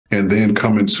and then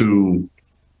coming to,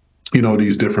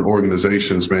 these different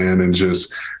organizations, man, and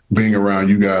just being around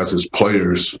you guys as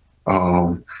players,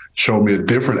 showed me a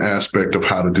different aspect of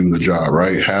how to do the job,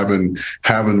 right? Having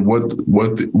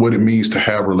what it means to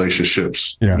have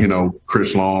relationships,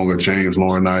 Chris Long or James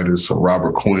Laurinaitis or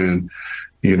Robert Quinn,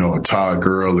 a Todd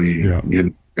Gurley,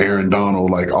 Aaron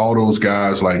Donald, like all those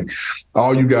guys, like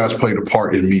all you guys played a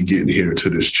part in me getting here to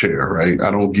this chair, right? I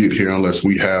don't get here unless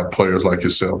we have players like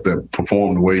yourself that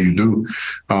perform the way you do,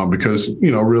 because,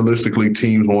 realistically,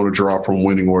 teams want to draw from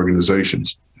winning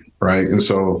organizations, right? And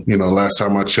so, last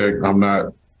time I checked, I'm not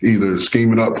either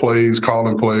scheming up plays,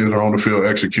 calling plays, or on the field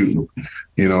executing.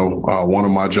 One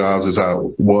of my jobs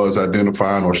was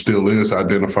identifying, or still is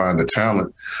identifying, the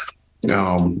talent.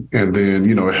 And then,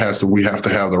 we have to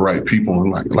have the right people.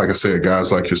 And like I said,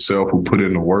 guys like yourself who put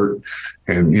in the work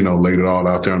and, laid it all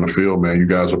out there on the field, man, you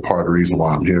guys are part of the reason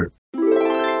why I'm here.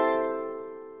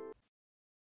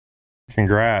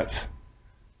 Congrats.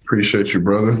 Appreciate you,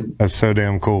 brother. That's so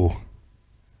damn cool.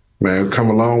 Man, we've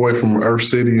come a long way from Earth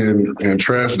City and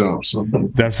trash dumps.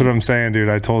 That's what I'm saying, dude.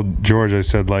 I told George, I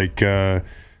said, the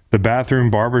bathroom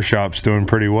barbershop's doing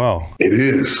pretty well. It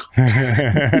is.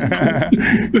 There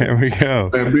we go.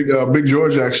 And Big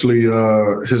George, actually,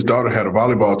 his daughter had a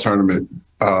volleyball tournament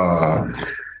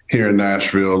here in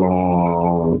Nashville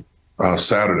on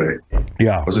Saturday.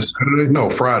 Yeah. Was it Saturday? No,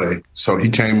 Friday. So he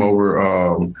came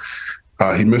over.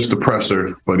 He missed the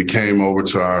presser, but he came over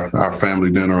to our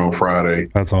family dinner on Friday.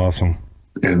 That's awesome.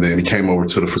 And then he came over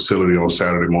to the facility on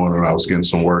Saturday morning. I was getting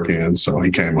some work in, so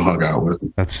he came and hung out with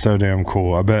me. That's so damn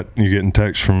cool. I bet you're getting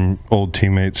texts from old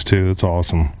teammates too. That's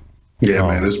awesome. Yeah,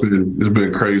 man, it's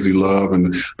been crazy love,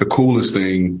 and the coolest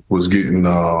thing was getting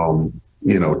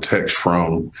texts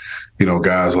from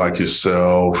guys like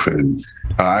yourself, and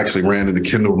I actually ran into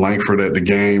Kendall Langford at the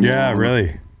game. Yeah,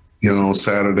 really. On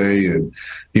Saturday, and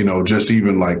just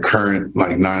even like current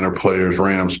Niner players,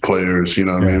 Rams players, I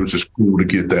mean, it was just cool to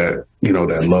get that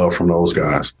that love from those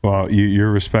guys. Well,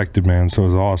 you're respected, man, so it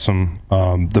was awesome.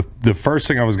 The first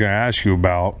thing I was going to ask you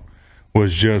about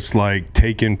was just like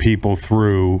taking people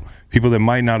that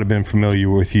might not have been familiar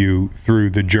with you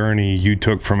through the journey you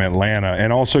took from Atlanta,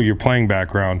 and also your playing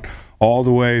background all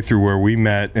the way through where we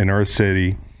met in Earth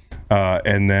City,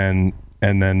 and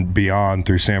then beyond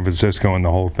through San Francisco and the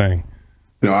whole thing.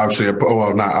 Obviously,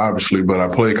 not obviously, but I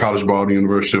played college ball at the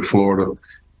University of Florida.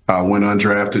 I went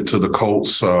undrafted to the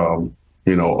Colts,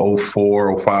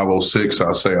 04, 05, 06.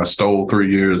 I say I stole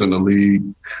 3 years in the league,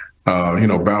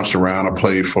 bounced around. I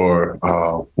played for,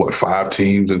 5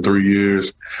 teams in 3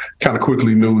 years. Kind of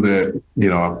quickly knew that,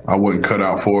 I wasn't cut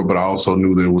out for it, but I also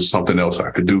knew there was something else I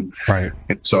could do. Right.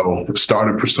 And so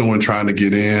started trying to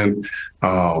get in,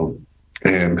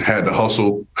 and had to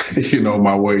hustle,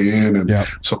 my way in. And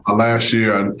so my last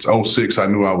year, 06, I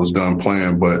knew I was done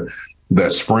playing, but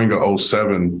that spring of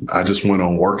 07, I just went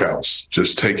on workouts,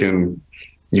 just taking,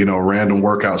 random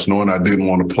workouts, knowing I didn't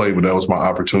want to play, but that was my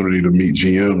opportunity to meet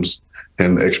GMs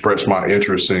and express my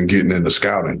interest in getting into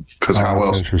scouting. Because how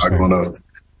else was I going to,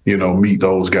 meet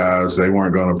those guys? They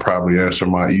weren't going to probably answer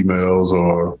my emails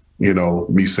or,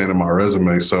 me sending my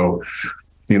resume. So,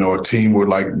 a team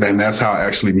would and that's how I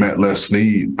actually met Les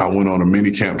Snead. I went on a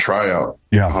mini camp tryout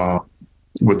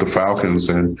with the Falcons,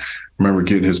 and I remember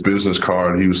getting his business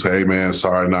card. He was, "Hey man,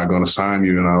 sorry, not going to sign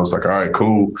you." And I was like, "All right,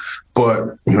 cool.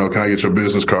 But, can I get your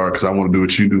business card? Because I want to do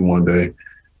what you do one day."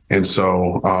 And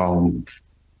so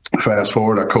fast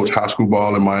forward, I coached high school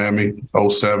ball in Miami,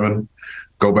 07,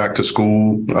 go back to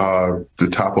school, the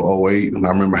top of 08. And I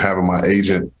remember having my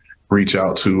agent reach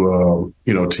out to,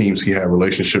 teams he had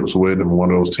relationships with. And one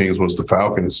of those teams was the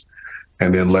Falcons.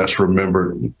 And then Les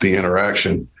remembered the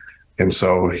interaction. And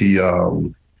so he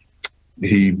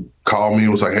called me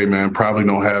and was like, "Hey, man, probably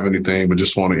don't have anything, but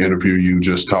just want to interview you,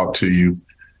 just talk to you."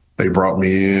 They brought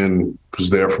me in, was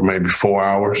there for maybe 4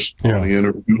 hours on the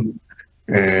interview.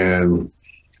 And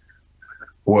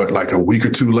a week or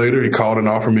two later, he called and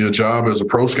offered me a job as a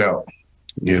pro scout.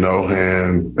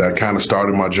 And that kind of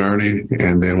started my journey.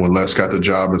 And then when Les got the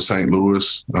job in St.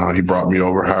 Louis, he brought me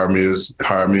over, hired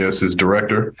me as his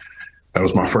director. That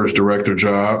was my first director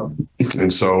job.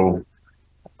 And so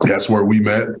that's where we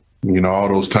met. All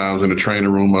those times in the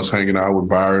training room, us hanging out with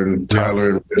Byron,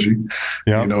 Tyler, and Reggie,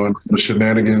 and the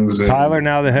shenanigans. And Tyler,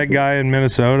 now the head guy in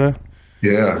Minnesota.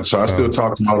 Yeah, so I still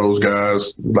talk to all those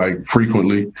guys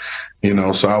frequently,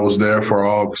 So I was there for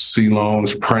all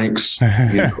C-Long's pranks.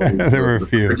 There were a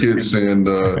few crickets, and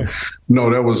no,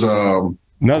 that was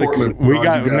Cortland. We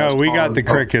got the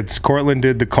crickets. Cortland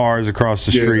did the cars across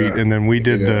the street, and then we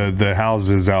did the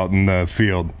houses out in the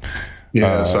field.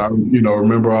 Yeah, so I,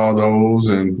 remember all those,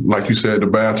 and like you said, the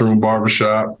bathroom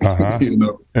barbershop.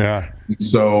 Yeah.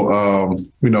 So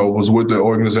was with the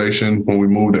organization when we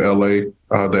moved to LA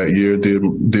that year.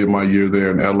 Did my year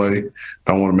there in LA.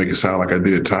 I don't want to make it sound like I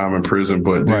did time in prison,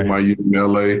 but did my year in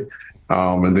LA,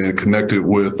 and then connected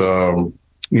with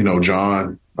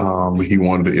John. He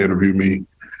wanted to interview me,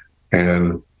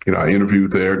 and I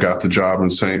interviewed there, got the job in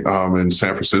San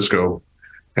Francisco,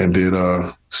 and did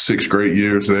 6 great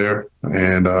years there.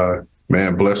 And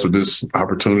man, blessed with this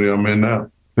opportunity I'm in now.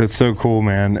 That's so cool,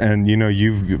 man. And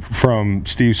you've from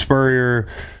Steve Spurrier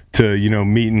to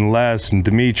meeting Les and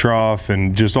Dimitrov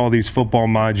and just all these football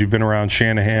minds. You've been around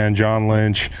Shanahan, John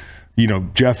Lynch,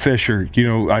 Jeff Fisher.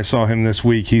 I saw him this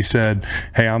week. He said,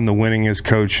 "Hey, I'm the winningest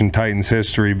coach in Titans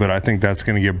history, but I think that's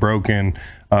going to get broken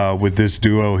with this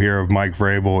duo here of Mike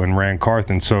Vrabel and Ran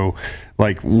Carthon." So,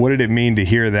 what did it mean to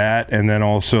hear that? And then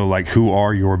also, who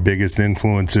are your biggest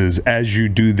influences as you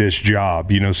do this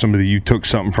job? Somebody you took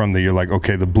something from that you're like,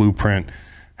 okay, the blueprint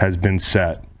has been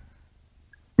set.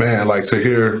 Man, to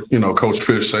hear, Coach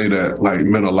Fish say that,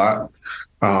 meant a lot.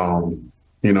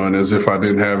 And as if I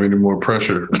didn't have any more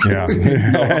pressure. Yeah, he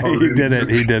did it.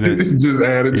 It just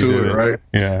added to it, right?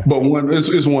 Yeah. But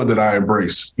it's one that I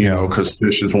embrace, because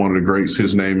Fish is one of the greats.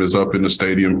 His name is up in the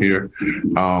stadium here.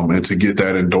 And to get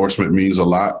that endorsement means a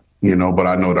lot, but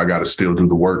I know that I got to still do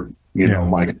the work.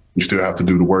 Mike, you still have to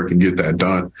do the work and get that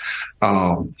done.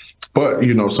 But,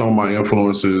 some of my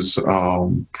influences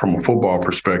from a football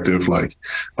perspective, like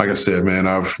I said, man,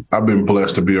 I've been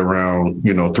blessed to be around,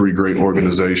 3 great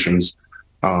organizations.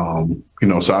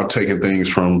 So I've taken things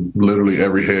from literally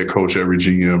every head coach, every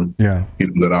GM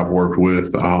that I've worked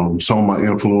with. Some of my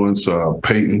influence,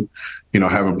 Peyton,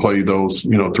 having played those,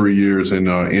 3 years in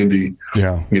Indy,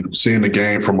 seeing the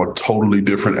game from a totally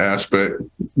different aspect,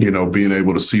 being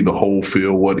able to see the whole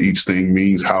field, what each thing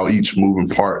means, how each moving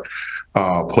part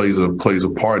plays a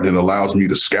part, and it allows me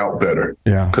to scout better.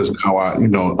 Yeah. Because now I,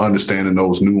 understanding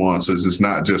those nuances, it's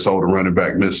not just, the running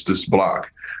back missed this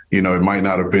block. It might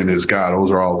not have been his guy.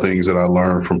 Those are all things that I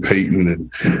learned from Peyton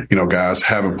and, guys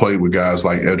haven't played with guys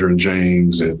like Edgerrin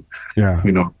James and,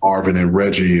 Arvin and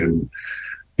Reggie and,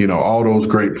 all those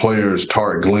great players,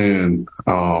 Tarek Glenn,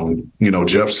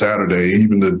 Jeff Saturday,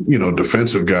 even the,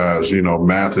 defensive guys,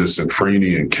 Mathis and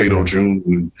Freeney and Cato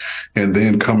Jr. And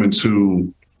then coming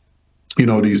to,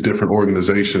 these different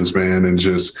organizations, man, and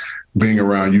just being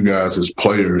around you guys as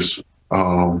players,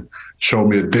 showed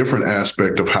me a different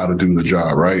aspect of how to do the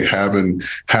job, right? Having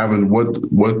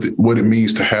what it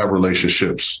means to have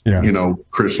relationships,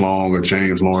 Chris Long or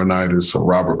James Laurinaitis or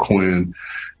Robert Quinn,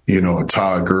 or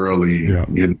Todd Gurley,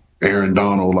 Aaron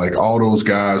Donald, all those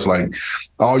guys,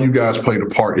 all you guys played a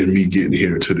part in me getting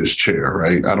here to this chair,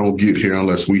 right? I don't get here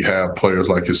unless we have players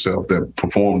like yourself that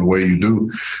perform the way you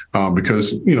do,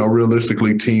 because,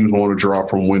 realistically, teams want to draw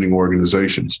from winning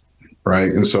organizations,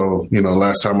 right? And so,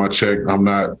 last time I checked, I'm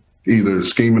not either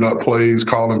scheming up plays,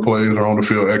 calling plays, or on the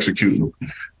field executing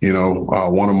them.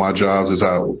 One of my jobs is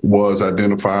I was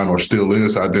identifying, or still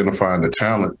is identifying, the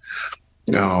talent.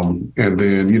 And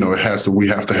then, we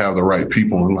have to have the right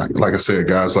people. And like I said,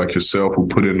 guys like yourself who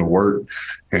put in the work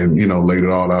and, laid it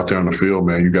all out there on the field,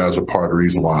 man, you guys are part of the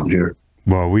reason why I'm here.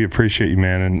 Well, we appreciate you,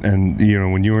 man. And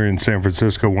when you were in San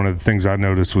Francisco, one of the things I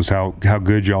noticed was how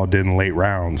good y'all did in late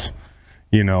rounds,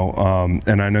 and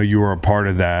I know you were a part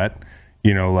of that.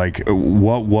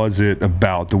 What was it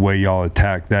about the way y'all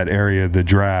attacked that area of the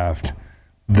draft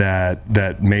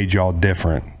that made y'all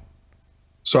different?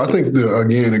 So I think,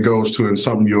 again, it goes to, and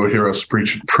something you'll hear us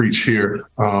preach here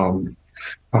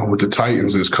with the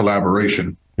Titans, is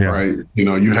collaboration, right?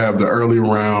 You have the early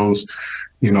rounds,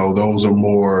 those are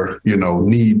more,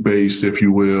 need-based, if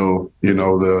you will.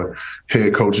 The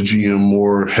head coach, GM,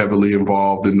 more heavily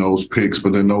involved in those picks.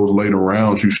 But then those later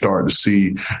rounds, you start to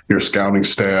see your scouting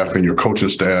staff and your coaching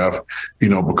staff,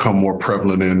 become more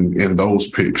prevalent in those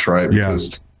picks, right?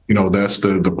 Because that's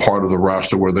the part of the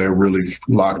roster where they're really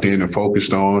locked in and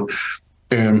focused on.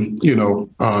 And,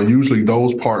 usually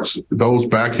those parts, those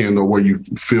back end are where you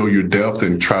feel your depth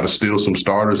and try to steal some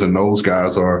starters. And those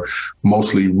guys are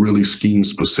mostly really scheme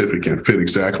specific and fit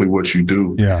exactly what you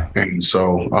do. Yeah. And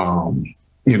so,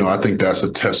 I think that's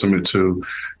a testament to,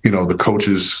 the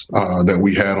coaches that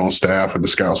we had on staff and the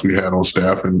scouts we had on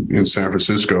staff in San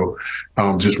Francisco,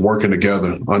 just working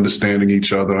together, understanding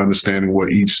each other, understanding what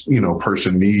each,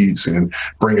 person needs, and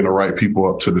bringing the right people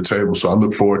up to the table. So I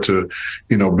look forward to,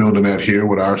 building that here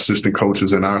with our assistant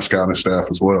coaches and our scouting staff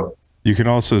as well. You can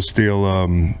also steal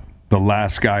the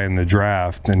last guy in the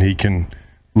draft, and he can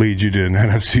lead you to an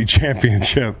NFC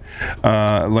championship,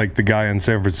 like the guy in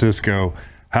San Francisco.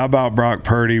 How about Brock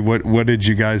Purdy? What did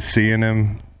you guys see in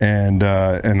him, and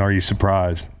are you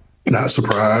surprised? Not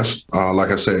surprised.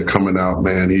 Like I said, coming out,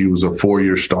 man, he was a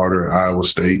 4-year starter at Iowa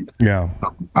State. Yeah.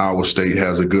 Iowa State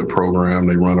has a good program.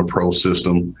 They run a pro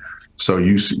system. So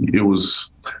it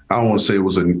was, I don't want to say it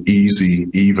was an easy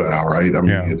eval, right? I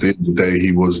mean, at the end of the day,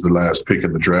 he was the last pick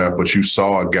in the draft, but you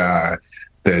saw a guy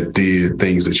that did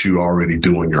things that you already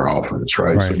do in your offense,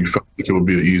 right? So you felt like it would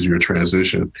be an easier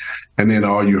transition. And then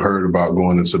all you heard about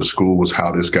going into the school was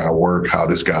how this guy worked, how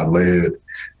this guy led.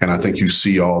 And I think you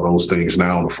see all those things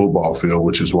now on the football field,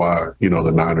 which is why, the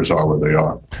Niners are where they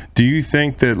are. Do you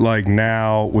think that, like,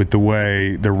 now with the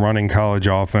way they're running college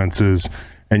offenses,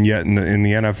 and yet in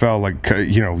the NFL, like,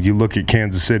 you look at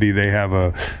Kansas City, they have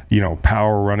a,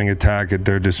 power running attack at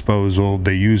their disposal.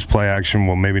 They use play action.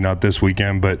 Well, maybe not this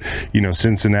weekend, but,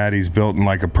 Cincinnati's built in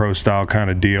like a pro-style kind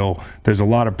of deal. There's a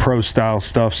lot of pro-style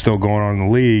stuff still going on in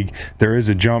the league. There is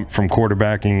a jump from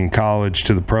quarterbacking in college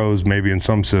to the pros, maybe in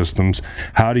some systems.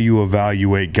 How do you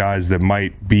evaluate guys that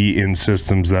might be in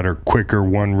systems that are quicker,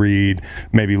 one read,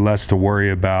 maybe less to worry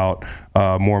about,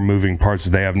 more moving parts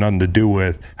that they have nothing to do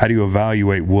with? How do you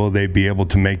evaluate, will they be able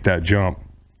to make that jump?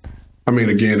 I mean,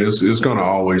 again, it's going to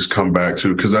always come back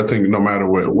to, because I think no matter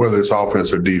whether it's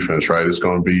offense or defense, right, it's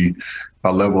going to be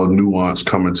a level of nuance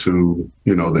coming to,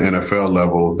 the NFL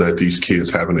level that these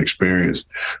kids haven't experienced.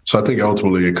 So I think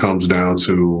ultimately it comes down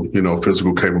to,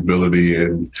 physical capability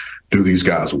and do these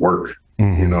guys work?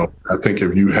 Mm-hmm. I think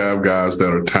if you have guys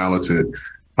that are talented,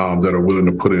 that are willing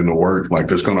to put in the work, like,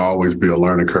 there's going to always be a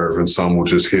learning curve, and some will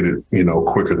just hit it,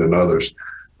 quicker than others.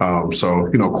 So,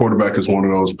 quarterback is one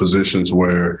of those positions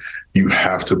where you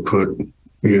have to put,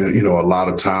 a lot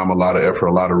of time, a lot of effort,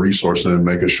 a lot of resources in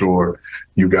making sure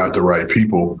you got the right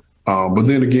people. But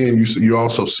then again, you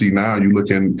also see now, you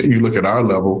look at our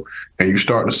level, and you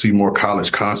start to see more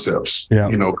college concepts,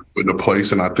 into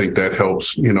place, and I think that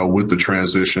helps, with the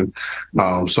transition.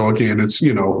 So again,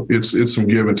 it's some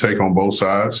give and take on both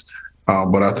sides,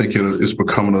 but I think it's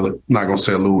becoming not going to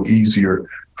say a little easier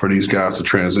for these guys to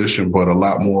transition, but a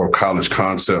lot more college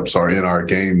concepts are in our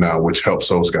game now, which helps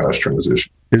those guys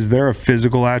transition. Is there a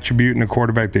physical attribute in a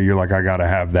quarterback that you're like, I got to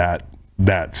have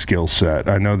that skill set?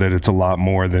 I know that it's a lot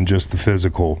more than just the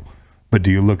physical, but do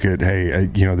you look at, hey,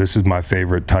 this is my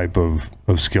favorite type of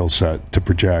skill set to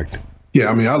project? Yeah,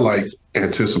 I mean, I like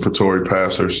anticipatory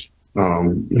passers.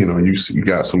 You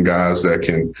got some guys that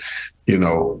can,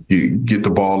 you get the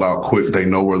ball out quick. They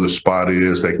know where the spot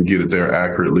is. They can get it there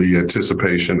accurately.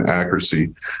 Anticipation,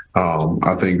 accuracy.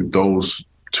 I think those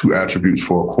two attributes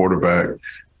for a quarterback,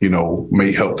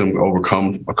 may help them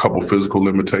overcome a couple physical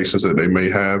limitations that they may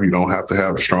have. You don't have to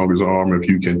have the strongest arm if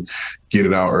you can get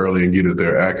it out early and get it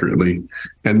there accurately.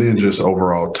 And then just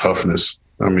overall toughness.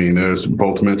 I mean, there's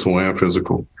both mental and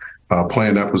physical.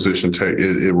 Playing that position,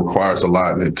 it requires a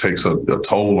lot, and it takes a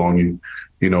toll on you,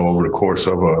 over the course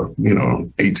of a,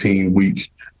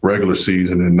 18-week regular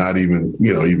season, and not even,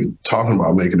 even talking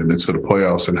about making it into the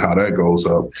playoffs and how that goes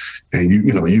up. And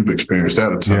you've experienced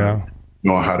that a ton. Yeah.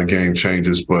 Knowing how the game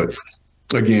changes. But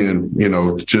again,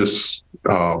 just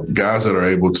guys that are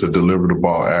able to deliver the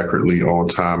ball accurately, on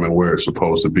time, and where it's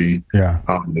supposed to be. Yeah.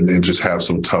 And then just have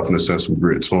some toughness and some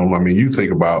grit to them. I mean, you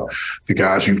think about the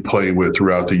guys you've played with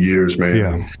throughout the years, man.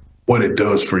 Yeah. What it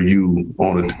does for you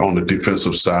on the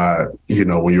defensive side,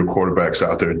 when your quarterback's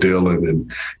out there dealing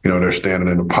and, they're standing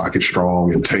in the pocket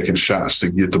strong and taking shots to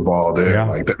get the ball there. Yeah.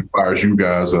 Like, that fires you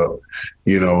guys up,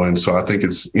 and so I think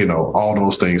it's, all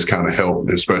those things kind of help,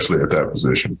 especially at that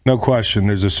position. No question.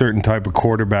 There's a certain type of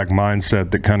quarterback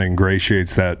mindset that kind of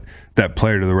ingratiates that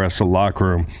player to the rest of the locker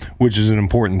room, which is an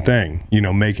important thing,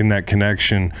 making that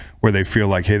connection where they feel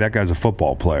like, hey, that guy's a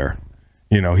football player.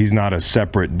 He's not a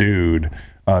separate dude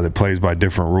that plays by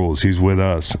different rules. He's with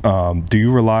us. Do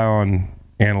you rely on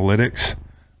analytics?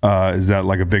 Is that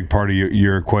like a big part of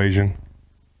your equation?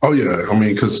 Oh, yeah. I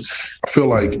mean, because I feel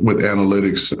like with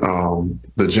analytics,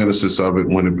 the genesis of it,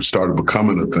 when it started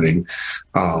becoming a thing,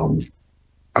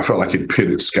 I felt like it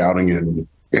pitted scouting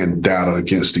and data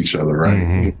against each other, right?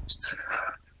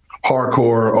 Mm-hmm.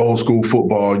 Hardcore, old school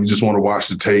football, you just want to watch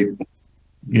the tape,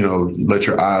 let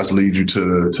your eyes lead you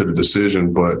to the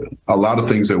decision. But a lot of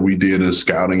things that we did in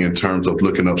scouting in terms of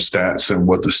looking up stats and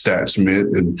what the stats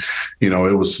meant, and,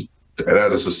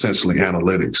 that is essentially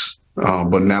analytics.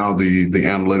 But now the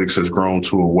analytics has grown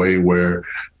to a way where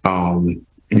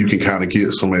you can kind of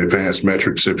get some advanced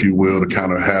metrics, if you will, to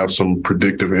kind of have some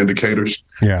predictive indicators.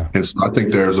 Yeah. And so I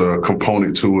think there's a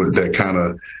component to it that kind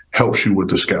of helps you with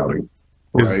the scouting,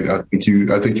 right? I think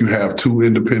you have two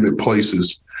independent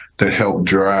places that help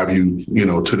drive you,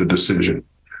 to the decision,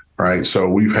 right? So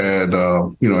we've had,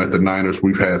 at the Niners,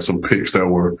 we've had some picks that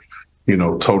were,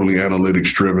 totally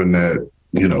analytics driven that,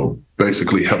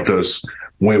 basically helped us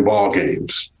win ball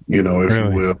games, if Really?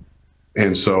 you will.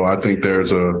 And so I think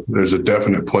there's a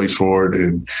definite place for it.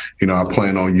 And, I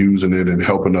plan on using it and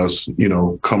helping us,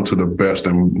 come to the best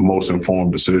and most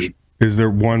informed decision. Is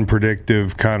there one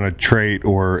predictive kind of trait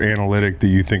or analytic that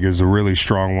you think is a really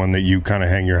strong one that you kind of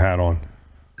hang your hat on?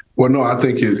 Well, no, I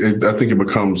think it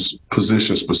becomes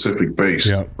position specific based.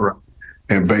 Yeah. Right?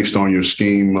 And based on your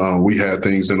scheme, we had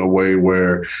things in a way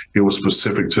where it was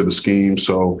specific to the scheme.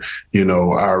 So,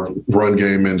 our run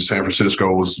game in San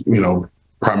Francisco was,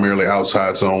 primarily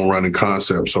outside zone running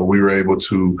concept. So we were able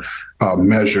to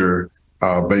measure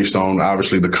based on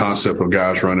obviously the concept of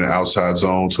guys running outside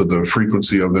zone to the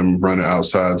frequency of them running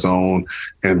outside zone.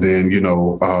 And then,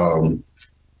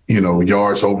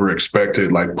 yards over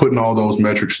expected, like putting all those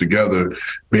metrics together,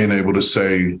 being able to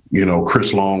say,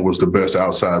 Chris Long was the best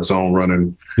outside zone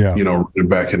running, running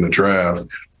back in the draft,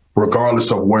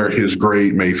 regardless of where his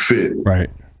grade may fit.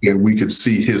 Right. And we could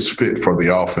see his fit for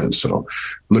the offense. So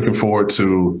looking forward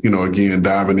to, again,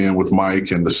 diving in with Mike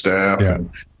and the staff. Yeah.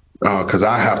 Because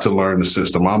I have to learn the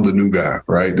system. I'm the new guy,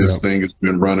 right? This thing has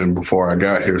been running before I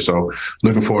got here. So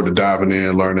looking forward to diving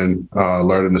in, learning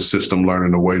the system, learning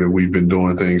the way that we've been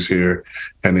doing things here,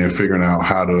 and then figuring out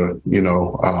how to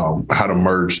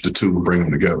merge the two and bring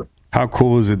them together. How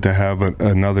cool is it to have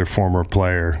another former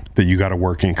player that you got to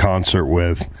work in concert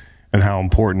with, and how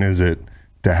important is it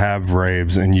to have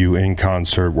Vrabes and you in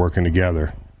concert working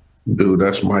together? Dude,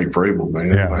 that's Mike Vrabel,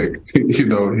 man. Yeah. Like, he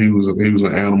was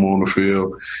an animal on the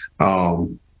field.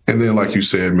 And then, like you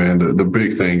said, man, the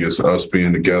big thing is us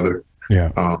being together.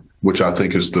 Yeah. Which I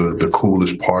think is the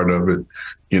coolest part of it.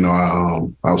 I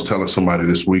was telling somebody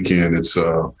this weekend, it's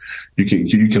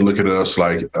you can look at us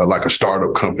like a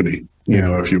startup company,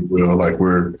 if you will, like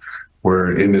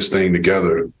we're in this thing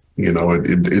together.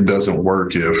 It doesn't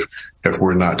work if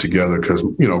we're not together, because,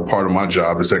 part of my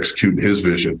job is executing his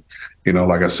vision.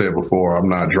 Like I said before, I'm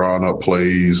not drawing up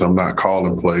plays. I'm not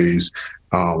calling plays.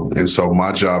 And so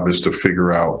my job is to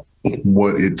figure out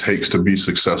what it takes to be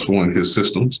successful in his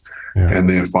systems, and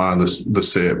then find the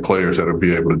said players that will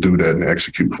be able to do that and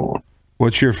execute for him.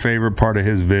 What's your favorite part of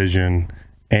his vision,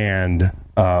 and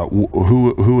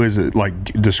who is it? Like,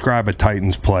 describe a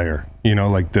Titans player,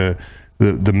 like the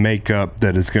makeup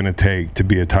that it's going to take to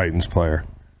be a Titans player.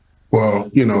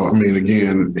 Well,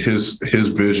 again, his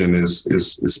vision is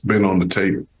it's been on the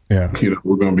tape. Yeah.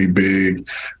 We're going to be big,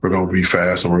 we're going to be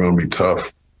fast, and we're going to be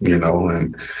tough,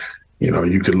 and,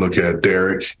 you could look at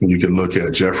Derek and you could look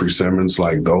at Jeffrey Simmons,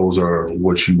 like those are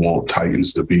what you want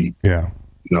Titans to be. Yeah.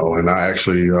 And I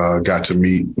actually got to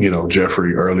meet,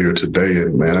 Jeffrey earlier today,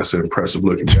 and man, that's an impressive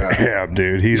looking guy. Yeah,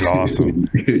 dude, he's awesome.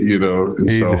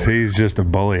 He's just a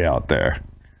bully out there.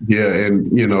 Yeah, and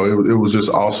it was just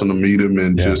awesome to meet him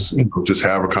and just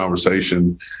have a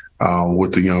conversation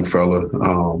with the young fella.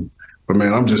 But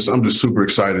man, I'm just super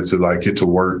excited to get to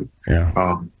work.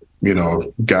 Yeah.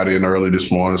 Got in early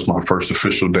this morning. It's my first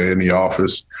official day in the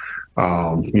office.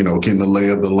 Getting the lay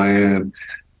of the land.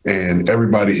 And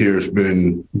everybody here has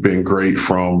been great,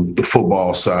 from the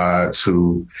football side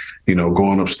to,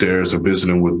 going upstairs and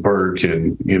visiting with Burke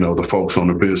and, the folks on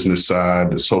the business side,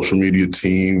 the social media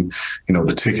team,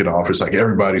 the ticket office. Like,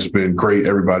 everybody's been great.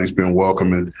 Everybody's been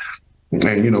welcoming.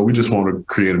 And, we just want to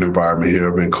create an environment here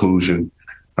of inclusion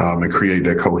and create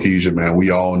that cohesion, man.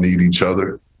 We all need each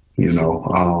other. If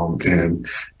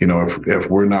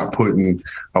we're not putting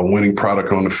a winning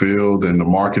product on the field, and the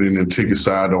marketing and ticket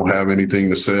side don't have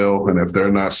anything to sell, and if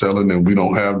they're not selling, then we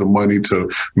don't have the money to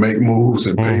make moves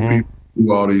and pay people,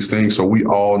 do all these things. So we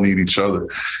all need each other.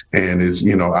 And it's,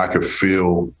 I could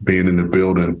feel being in the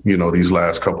building, these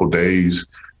last couple of days,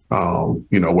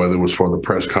 whether it was for the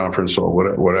press conference or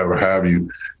whatever have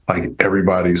you, like,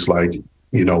 everybody's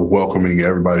welcoming,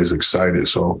 everybody's excited.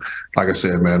 So like I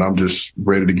said, man, I'm just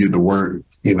ready to get to work,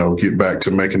 get back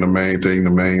to making the main thing,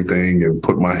 and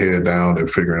put my head down and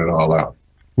figuring it all out.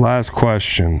 Last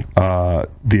question. The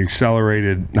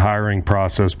accelerated hiring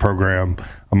process program,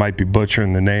 I might be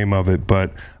butchering the name of it,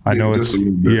 but I know it's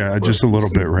just a little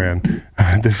bit, Ran.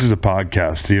 This is a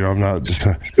podcast, I'm not just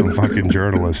some fucking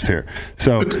journalist here.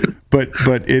 So, but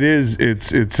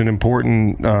it's an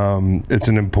important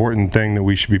thing that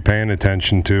we should be paying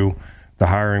attention to, the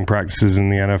hiring practices in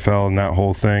the NFL and that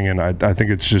whole thing. And I think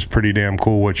it's just pretty damn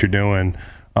cool what you're doing.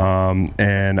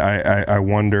 And I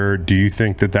wonder, do you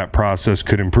think that process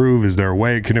could improve? Is there a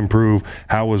way it could improve?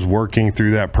 How was working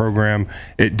through that program?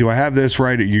 Do I have this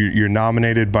right? You're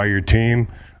nominated by your team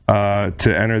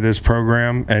to enter this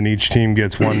program, and each team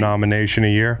gets one nomination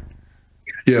a year?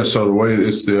 Yeah, so the way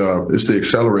it's the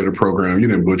accelerator program. You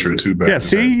didn't butcher it too bad. Yeah,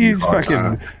 see, he's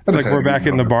fucking. It's like we're back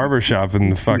in the barbershop in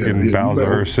the fucking bowels of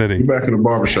our city. We're back in the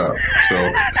barbershop.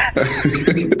 So,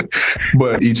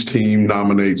 but each team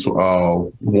nominates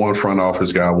one front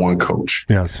office guy, one coach.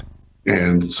 Yes.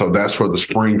 And so that's for the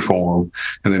spring form,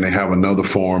 and then they have another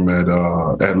form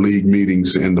at league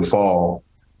meetings in the fall.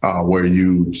 Where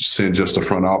you send just a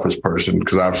front office person,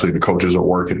 because obviously the coaches are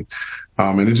working.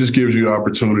 And it just gives you the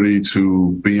opportunity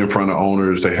to be in front of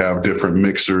owners. They have different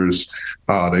mixers.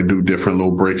 They do different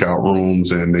little breakout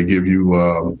rooms, and they give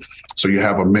you so you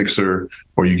have a mixer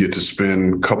where you get to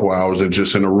spend a couple hours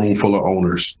just in a room full of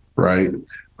owners, right?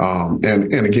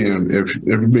 And again, if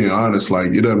you're being honest,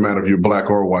 like, it doesn't matter if you're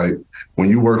black or white. When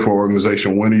you work for an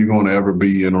organization, when are you going to ever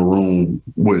be in a room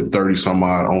with 30 some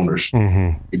odd owners?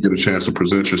 You get a chance to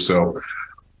present yourself.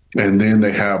 And then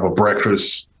they have a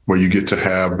breakfast where you get to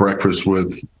have breakfast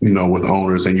with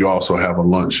owners, and you also have a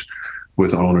lunch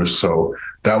with owners. So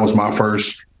that was my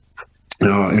first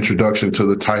introduction to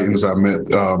the Titans. I met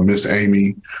Miss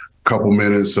Amy, a couple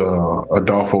minutes,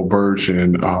 Adolfo Birch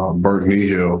and Bert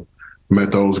Nehill.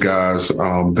 Met those guys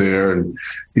there, and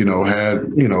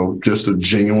had just a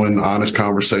genuine, honest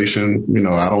conversation.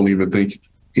 I don't even think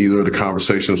either of the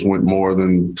conversations went more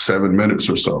than 7 minutes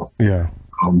or so. Yeah.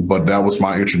 But that was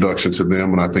my introduction to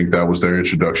them, and I think that was their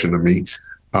introduction to me,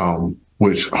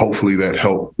 which hopefully that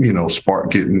helped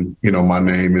spark getting my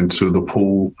name into the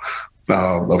pool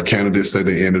of candidates that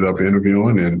they ended up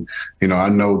interviewing. And I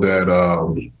know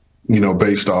that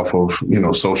based off of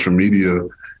social media.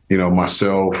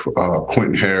 Myself,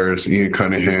 Quentin Harris, Ian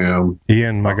Cunningham.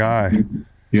 Ian, my guy.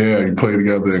 Yeah, he played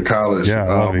together in college. Yeah,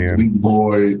 I love Ian. Lee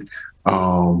Boyd,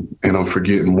 and I'm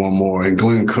forgetting one more. And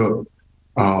Glenn Cook,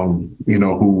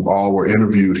 who all were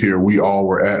interviewed here. We all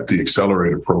were at the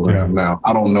accelerator program. Yeah. Now,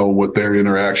 I don't know what their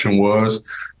interaction was,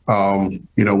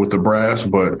 with the brass,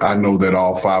 but I know that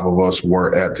all 5 of us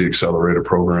were at the accelerator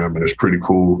program, and it's pretty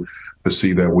cool to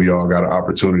see that we all got an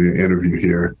opportunity to interview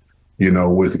here.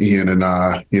 With Ian and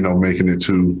I, making it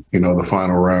to, the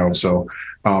final round. So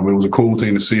it was a cool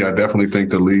thing to see. I definitely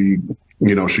think the league,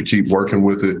 should keep working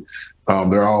with it.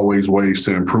 There are always ways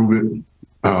to improve it.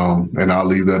 And I'll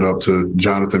leave that up to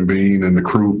Jonathan Bean and the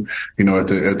crew, at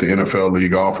the NFL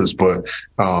league office. But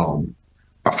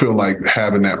I feel like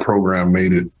having that program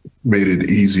made it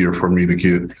easier for me to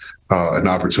get an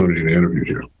opportunity to interview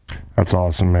here. That's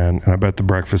awesome, man. And I bet the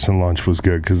breakfast and lunch was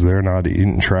good, because they're not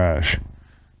eating trash.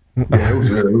 Yeah, it was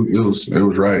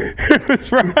right. It was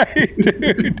right,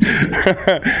 dude.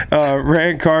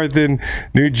 Ran Carthon,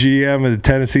 new GM of the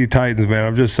Tennessee Titans, man.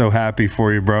 I'm just so happy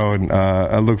for you, bro, and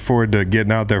I look forward to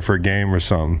getting out there for a game or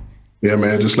something. Yeah,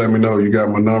 man, just let me know. You got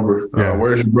my number. Yeah.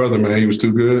 Where's your brother, man? He was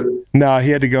too good? No,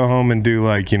 he had to go home and do,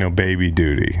 baby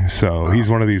duty. So he's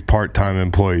one of these part-time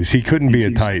employees. He couldn't be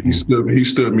a Titan. He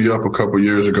stood me up a couple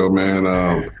years ago, man.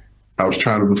 I was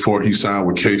trying to, before he signed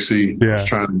with KC, I was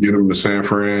trying to get him to San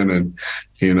Fran, and,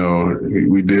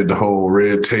 we did the whole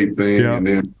red tape thing, and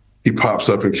then he pops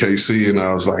up in KC, and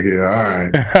I was like, yeah, all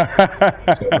right.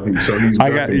 so he's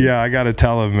ducking. I got to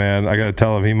tell him, man. I got to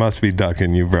tell him he must be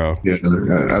ducking you, bro. Yeah,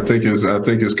 I think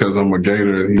it's because I'm a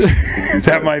Gator. And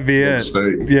that might be it.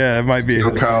 State. Yeah, it might be.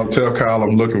 Tell Kyle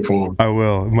I'm looking for him. I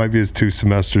will. It might be his 2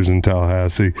 semesters in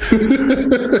Tallahassee.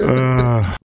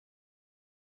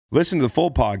 Listen to the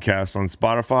full podcast on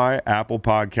Spotify, Apple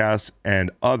Podcasts,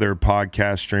 and other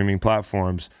podcast streaming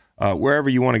platforms. Wherever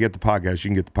you want to get the podcast, you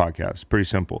can get the podcast. Pretty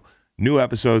simple. New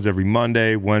episodes every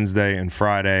Monday, Wednesday, and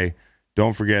Friday.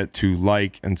 Don't forget to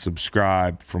like and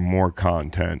subscribe for more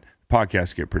content.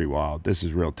 Podcasts get pretty wild. This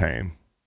is real tame.